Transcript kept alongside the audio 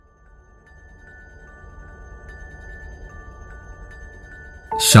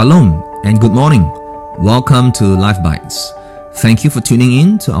Shalom and good morning. Welcome to Life Bites. Thank you for tuning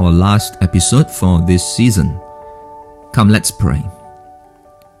in to our last episode for this season. Come, let's pray.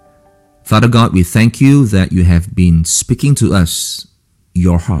 Father God, we thank you that you have been speaking to us,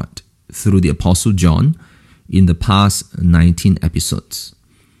 your heart, through the Apostle John in the past 19 episodes.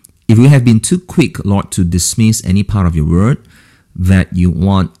 If we have been too quick, Lord, to dismiss any part of your word that you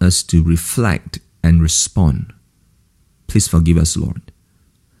want us to reflect and respond, please forgive us, Lord.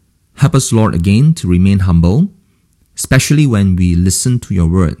 Help us, Lord, again to remain humble, especially when we listen to your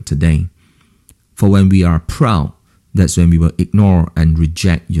word today. For when we are proud, that's when we will ignore and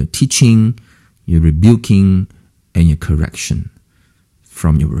reject your teaching, your rebuking, and your correction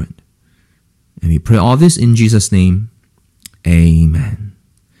from your word. And we pray all this in Jesus' name. Amen.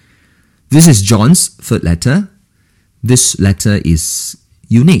 This is John's third letter. This letter is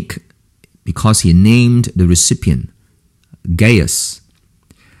unique because he named the recipient Gaius.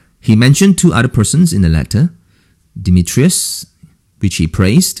 He mentioned two other persons in the letter, Demetrius, which he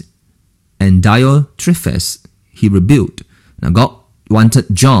praised, and Diotrephes, he rebuked. Now God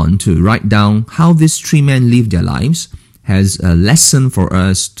wanted John to write down how these three men lived their lives as a lesson for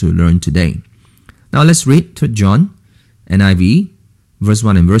us to learn today. Now let's read to John, NIV, verse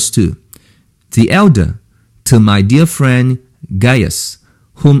 1 and verse 2. The elder, to my dear friend Gaius,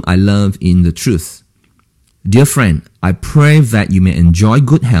 whom I love in the truth. Dear friend, I pray that you may enjoy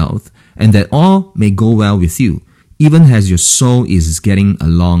good health and that all may go well with you, even as your soul is getting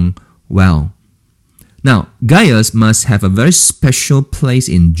along well. Now, Gaius must have a very special place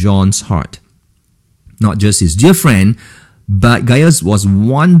in John's heart. Not just his dear friend, but Gaius was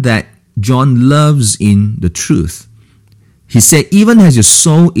one that John loves in the truth. He said, even as your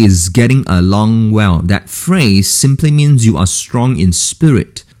soul is getting along well. That phrase simply means you are strong in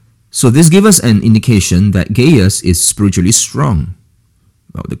spirit. So this gives us an indication that Gaius is spiritually strong.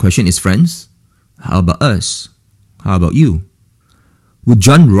 Well, the question is, friends, how about us? How about you? Would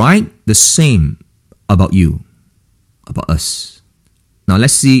John write the same about you, about us? Now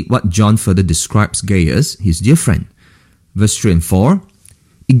let's see what John further describes Gaius, his dear friend. Verse 3 and 4.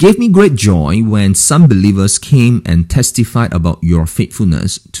 It gave me great joy when some believers came and testified about your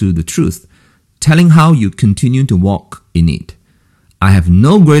faithfulness to the truth, telling how you continue to walk in it. I have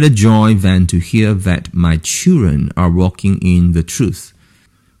no greater joy than to hear that my children are walking in the truth.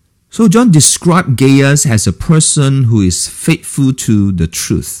 So John described Gaius as a person who is faithful to the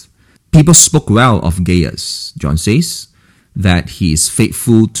truth. People spoke well of Gaius. John says that he is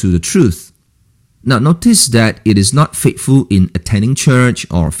faithful to the truth. Now notice that it is not faithful in attending church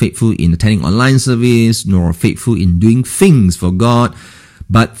or faithful in attending online service, nor faithful in doing things for God,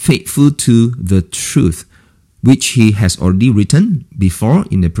 but faithful to the truth, which he has already written before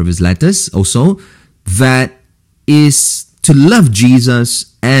in the previous letters also, that is to love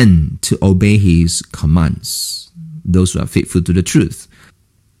Jesus and to obey his commands, those who are faithful to the truth.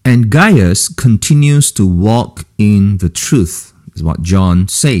 And Gaius continues to walk in the truth, is what John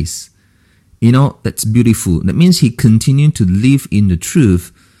says. That's beautiful. That means he continued to live in the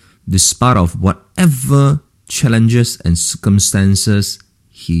truth despite of whatever challenges and circumstances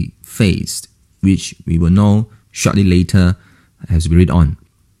he faced, which we will know shortly later as we read on.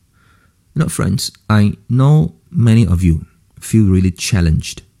 Friends, I know many of you feel really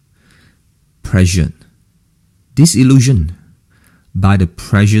challenged, pressured, disillusioned by the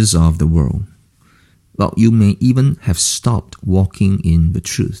pressures of the world. Well, you may even have stopped walking in the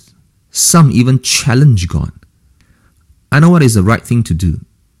truth. Some even challenge God. I know what is the right thing to do,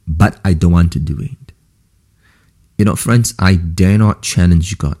 but I don't want to do it. Friends, I dare not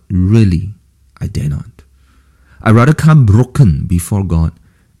challenge God. Really, I dare not. I'd rather come broken before God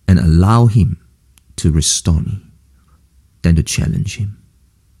and allow him to restore me than to challenge him.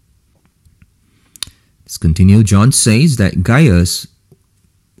 Let's continue. John says that Gaius,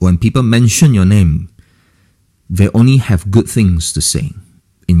 when people mention your name, they only have good things to say.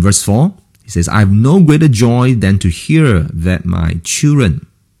 In verse 4, he says, I have no greater joy than to hear that my children,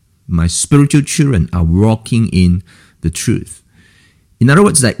 my spiritual children, are walking in the truth. In other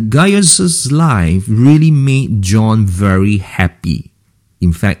words, that Gaius' life really made John very happy.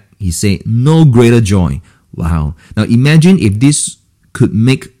 In fact, he said, no greater joy. Wow. Now imagine if this could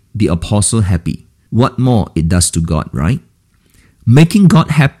make the apostle happy. What more it does to God, right? Making God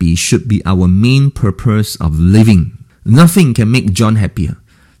happy should be our main purpose of living. Nothing can make John happier.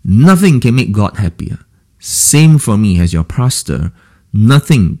 Nothing can make God happier. Same for me as your pastor.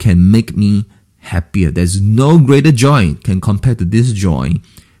 Nothing can make me happier. There's no greater joy can compare to this joy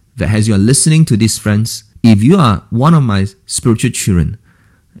that as you are listening to this, friends, if you are one of my spiritual children,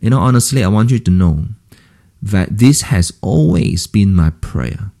 honestly, I want you to know that this has always been my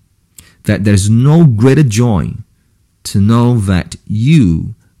prayer, that there's no greater joy to know that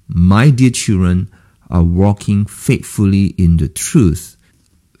you, my dear children, are walking faithfully in the truth,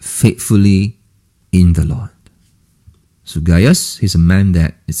 faithfully in the Lord. So Gaius, he's a man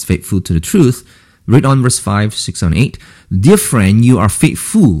that is faithful to the truth. Read on verse 5, 6, and 8. Dear friend, you are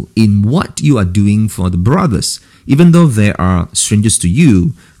faithful in what you are doing for the brothers. Even though they are strangers to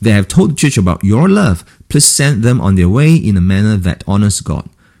you, they have told the church about your love. Please send them on their way in a manner that honors God.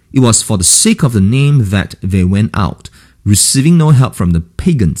 It was for the sake of the name that they went out, receiving no help from the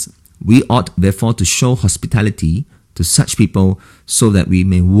pagans. We ought therefore to show hospitality to such people so that we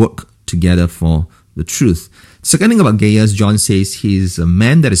may work together for the truth. Second thing about Gaius, John says he is a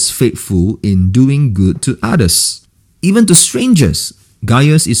man that is faithful in doing good to others, even to strangers.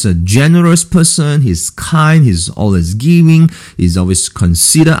 Gaius is a generous person. He's kind. He's always giving. He's always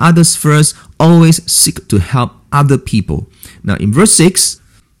consider others first, always seek to help other people. Now in verse 6,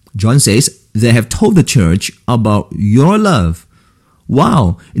 John says, they have told the church about your love.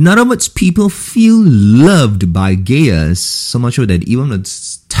 Wow. In other words, people feel loved by Gaius, so much so that even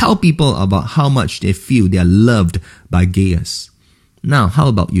tell people about how much they feel they are loved by Gaius. Now, how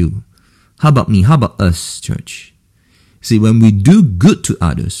about you? How about me? How about us, church? See, when we do good to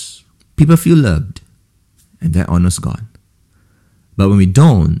others, people feel loved, and that honors God. But when we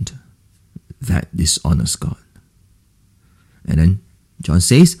don't, that dishonors God. And then John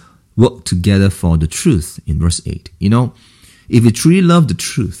says, work together for the truth in verse 8. If we truly love the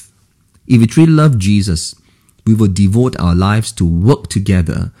truth, if we truly love Jesus, we will devote our lives to work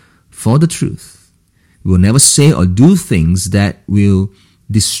together for the truth. We will never say or do things that will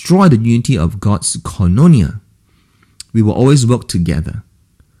destroy the unity of God's koinonia. We will always work together.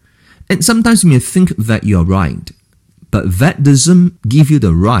 And sometimes you may think that you're right, but that doesn't give you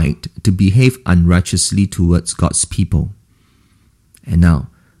the right to behave unrighteously towards God's people. And now,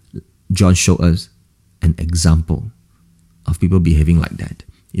 John showed us an example of people behaving like that.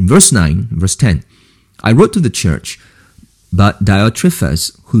 In verse 9, verse 10, I wrote to the church, but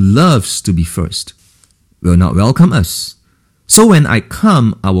Diotrephes, who loves to be first, will not welcome us. So when I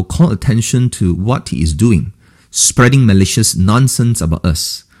come, I will call attention to what he is doing, spreading malicious nonsense about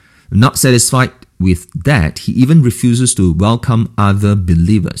us. Not satisfied with that, he even refuses to welcome other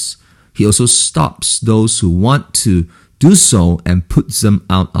believers. He also stops those who want to do so and puts them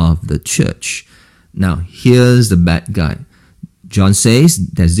out of the church. Now, here's the bad guy. John says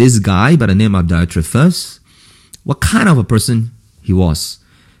there's this guy by the name of Diotrephes. What kind of a person he was?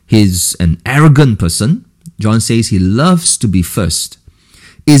 He's an arrogant person. John says he loves to be first.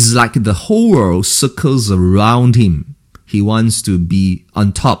 It's like the whole world circles around him. He wants to be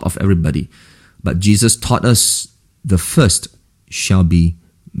on top of everybody. But Jesus taught us the first shall be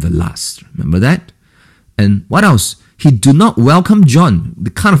the last. Remember that? And what else? He do not welcome John. The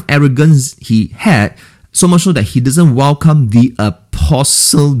kind of arrogance he had, so much so that he doesn't welcome the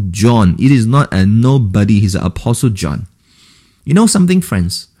Apostle John. It is not a nobody, he's an Apostle John. You know something,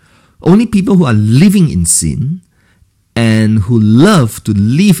 friends? Only people who are living in sin and who love to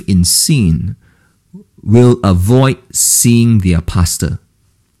live in sin will avoid seeing their pastor.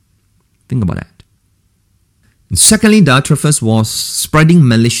 Think about that. And secondly, Diotrephes was spreading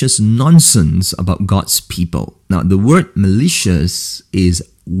malicious nonsense about God's people. Now, the word malicious is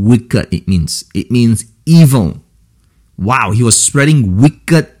wicked. It means evil. Wow, he was spreading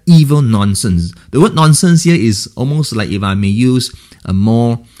wicked, evil nonsense. The word nonsense here is almost like, if I may use a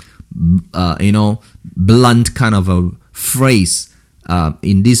more, blunt kind of a phrase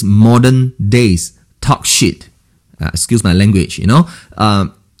in these modern days, talk shit. Excuse my language,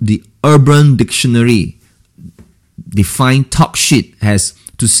 the Urban Dictionary define talk shit as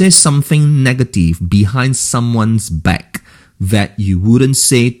to say something negative behind someone's back that you wouldn't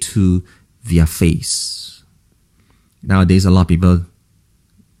say to their face. Nowadays, a lot of people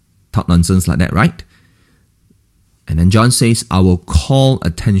talk nonsense like that, right? And then John says, I will call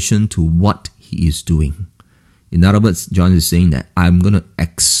attention to what he is doing. In other words, John is saying that I'm going to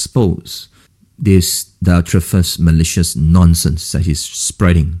expose this Diotrephes malicious nonsense that he's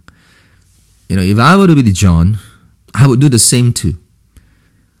spreading. If I were to be John, I would do the same too.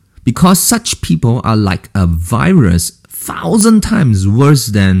 Because such people are like a virus 1,000 times worse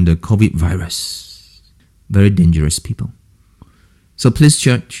than the COVID virus. Very dangerous people. So please,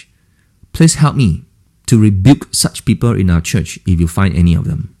 church, please help me to rebuke such people in our church if you find any of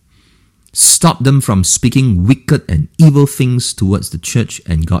them. Stop them from speaking wicked and evil things towards the church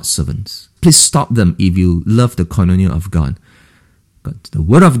and God's servants. Please stop them if you love the koinonia of God. But the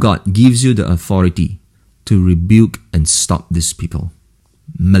Word of God gives you the authority to rebuke and stop these people.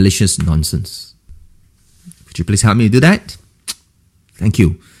 Malicious nonsense. Could you please help me do that? Thank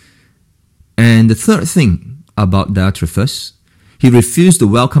you. And the third thing about Diotrephes, he refused to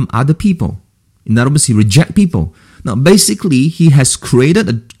welcome other people. In other words, he rejects people. Now, basically, he has created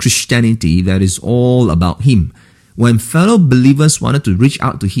a Christianity that is all about him. When fellow believers wanted to reach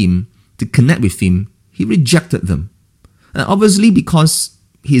out to him, to connect with him, he rejected them. And obviously, because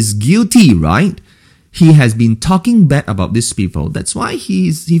he's guilty, right? He has been talking bad about these people. That's why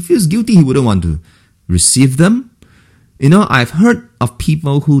he feels guilty. He wouldn't want to receive them. You know, I've heard of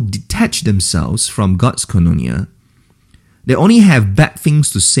people who detach themselves from God's koinonia. They only have bad things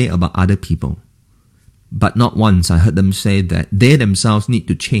to say about other people. But not once I heard them say that they themselves need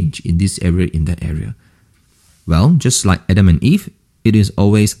to change in this area, in that area. Well, just like Adam and Eve, it is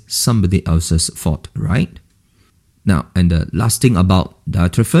always somebody else's fault, right? Now, and the last thing about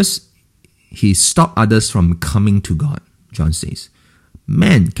Diotrephes, he stopped others from coming to God, John says.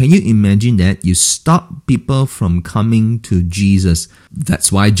 Man, can you imagine that? You stop people from coming to Jesus.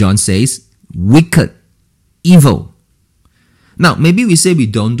 That's why John says, wicked, evil. Now, maybe we say we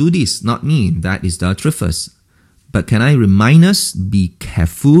don't do this. Not me, that is Diotrephes. But can I remind us, be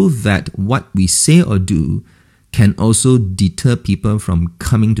careful that what we say or do can also deter people from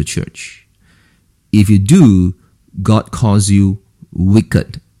coming to church. If you do, God calls you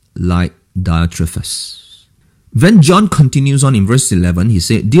wicked, like Diotrephes. Then John continues on in verse 11. He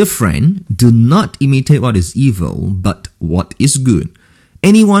said, Dear friend, do not imitate what is evil, but what is good.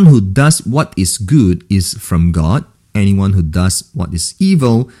 Anyone who does what is good is from God. Anyone who does what is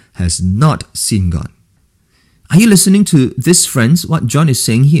evil has not seen God. Are you listening to this, friends? What John is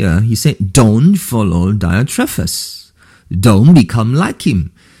saying here, he said, don't follow Diotrephes. Don't become like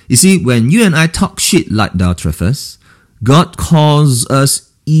him. You see, when you and I talk shit like Diotrephes, God calls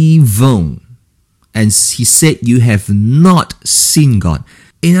us evil. And he said, you have not seen God.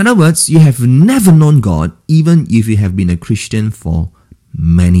 In other words, you have never known God, even if you have been a Christian for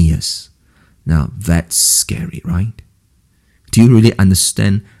many years. Now, that's scary, right? Do you really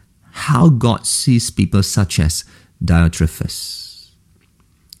understand how God sees people such as Diotrephes?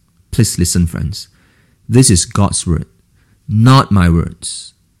 Please listen, friends. This is God's word, not my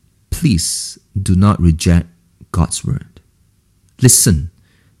words. Please do not reject God's word. Listen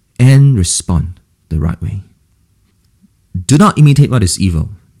and respond the right way. Do not imitate what is evil.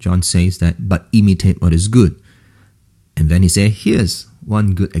 John says that, but imitate what is good. And then he said, here's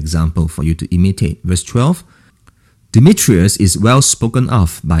one good example for you to imitate. Verse 12, Demetrius is well spoken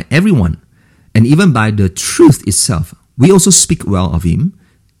of by everyone, and even by the truth itself. We also speak well of him,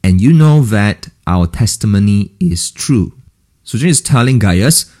 and you know that our testimony is true. So John is telling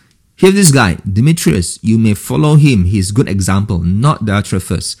Gaius, here's this guy, Demetrius, you may follow him, his good example, not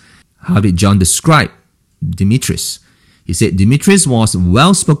Diotrephes. How did John describe Demetrius? He said, Demetrius was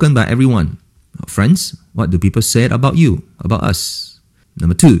well spoken by everyone. Friends, what do people say about you, about us?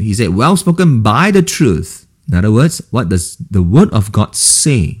 Number 2, he said, well spoken by the truth. In other words, what does the word of God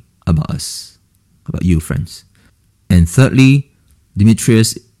say about us, about you, friends? And thirdly,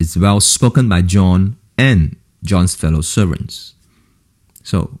 Demetrius is well spoken by John and John's fellow servants.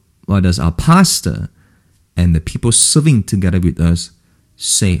 So, what does our pastor and the people serving together with us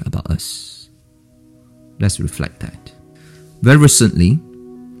say about us? Let's reflect that. Very recently,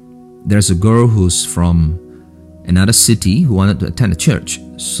 there's a girl who's from another city who wanted to attend a church.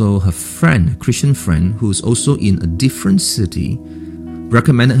 So her friend, a Christian friend, who's also in a different city,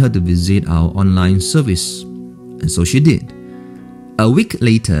 recommended her to visit our online service. And so she did. A week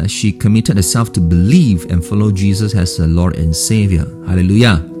later, she committed herself to believe and follow Jesus as her Lord and Savior.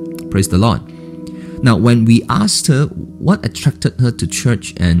 Hallelujah. Praise the Lord. Now, when we asked her what attracted her to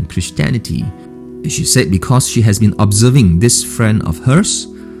church and Christianity, she said because she has been observing this friend of hers,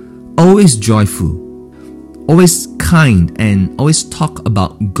 always joyful, always kind, and always talk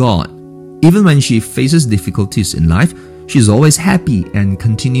about God. Even when she faces difficulties in life, she's always happy and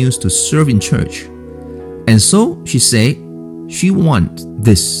continues to serve in church. And so she said she wants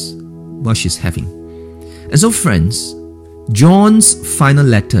this, what she's having. And so, friends, John's final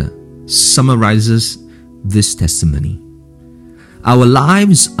letter summarizes this testimony. Our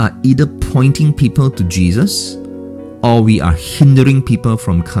lives are either pointing people to Jesus or we are hindering people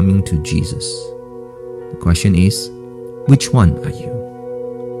from coming to Jesus. The question is, which one are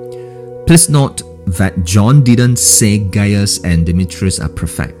you? Please note that John didn't say Gaius and Demetrius are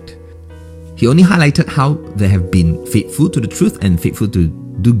perfect. He only highlighted how they have been faithful to the truth and faithful to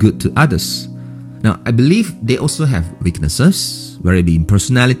do good to others. Now, I believe they also have weaknesses, whether it be in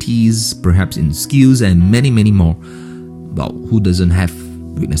personalities, perhaps in skills, and many, many more. Well, who doesn't have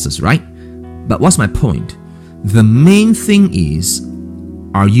weaknesses, right? But what's my point? The main thing is,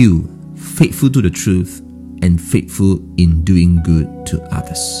 are you faithful to the truth and faithful in doing good to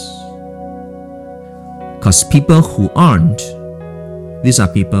others. Because people who aren't, these are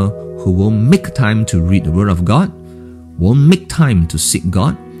people who won't make time to read the Word of God, won't make time to seek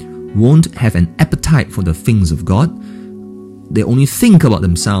God, won't have an appetite for the things of God. They only think about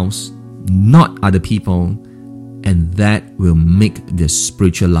themselves, not other people, and that will make their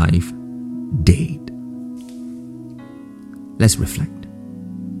spiritual life dead. Let's reflect.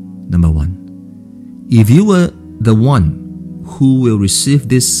 Number 1. If you were the one who will receive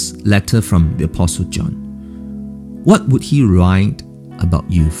this letter from the Apostle John, what would he write about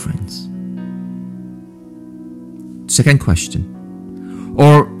you, friends? Second question.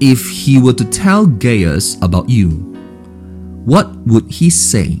 Or if he were to tell Gaius about you, what would he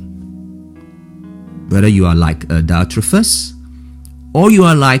say? Whether you are like a Diotrephes or you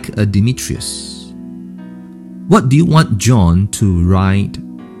are like a Demetrius, what do you want John to write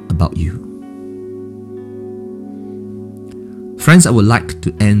about you? Friends, I would like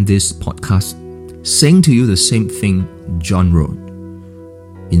to end this podcast saying to you the same thing John wrote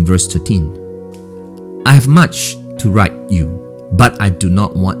in verse 13. I have much to write you, but I do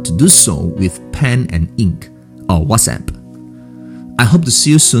not want to do so with pen and ink or WhatsApp. I hope to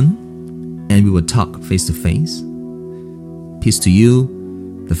see you soon, and we will talk face to face. Peace to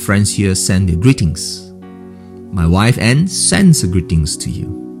you. The friends here send their greetings. My wife Anne sends her greetings to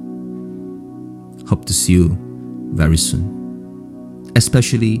you. Hope to see you very soon,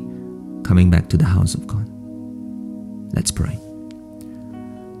 especially coming back to the house of God. Let's pray.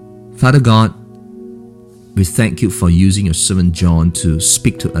 Father God, we thank you for using your servant John to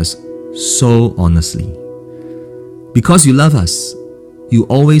speak to us so honestly. Because you love us, you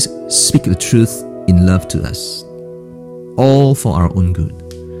always speak the truth in love to us, all for our own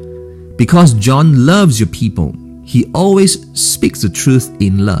good. Because John loves your people, he always speaks the truth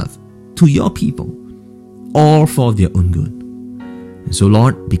in love to your people, all for their own good. And so,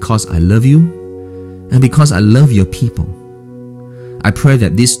 Lord, because I love you and because I love your people, I pray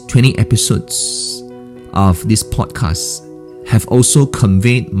that these 20 episodes of this podcast have also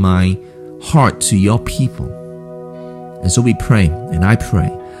conveyed my heart to your people. And so we pray, and I pray,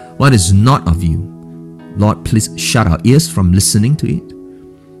 what is not of you, Lord, please shut our ears from listening to it.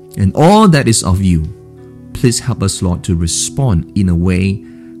 And all that is of you, please help us, Lord, to respond in a way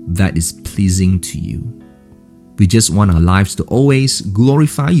that is pleasing to you. We just want our lives to always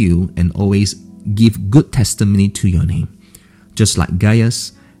glorify you and always give good testimony to your name, just like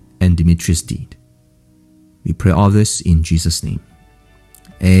Gaius and Demetrius did. We pray all this in Jesus' name.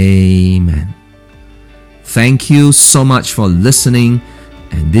 Amen. Thank you so much for listening.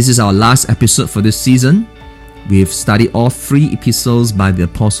 And this is our last episode for this season. We've studied all 3 epistles by the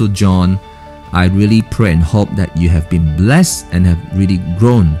Apostle John. I really pray and hope that you have been blessed and have really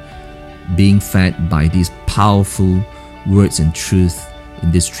grown, being fed by these powerful words and truth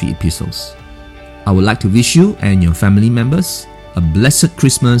in these 3 epistles. I would like to wish you and your family members a blessed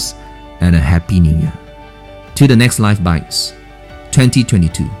Christmas and a happy New Year. Till the next Life Bites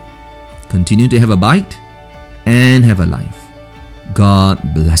 2022. Continue to have a bite and have a life.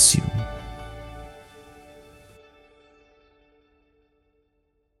 God bless you.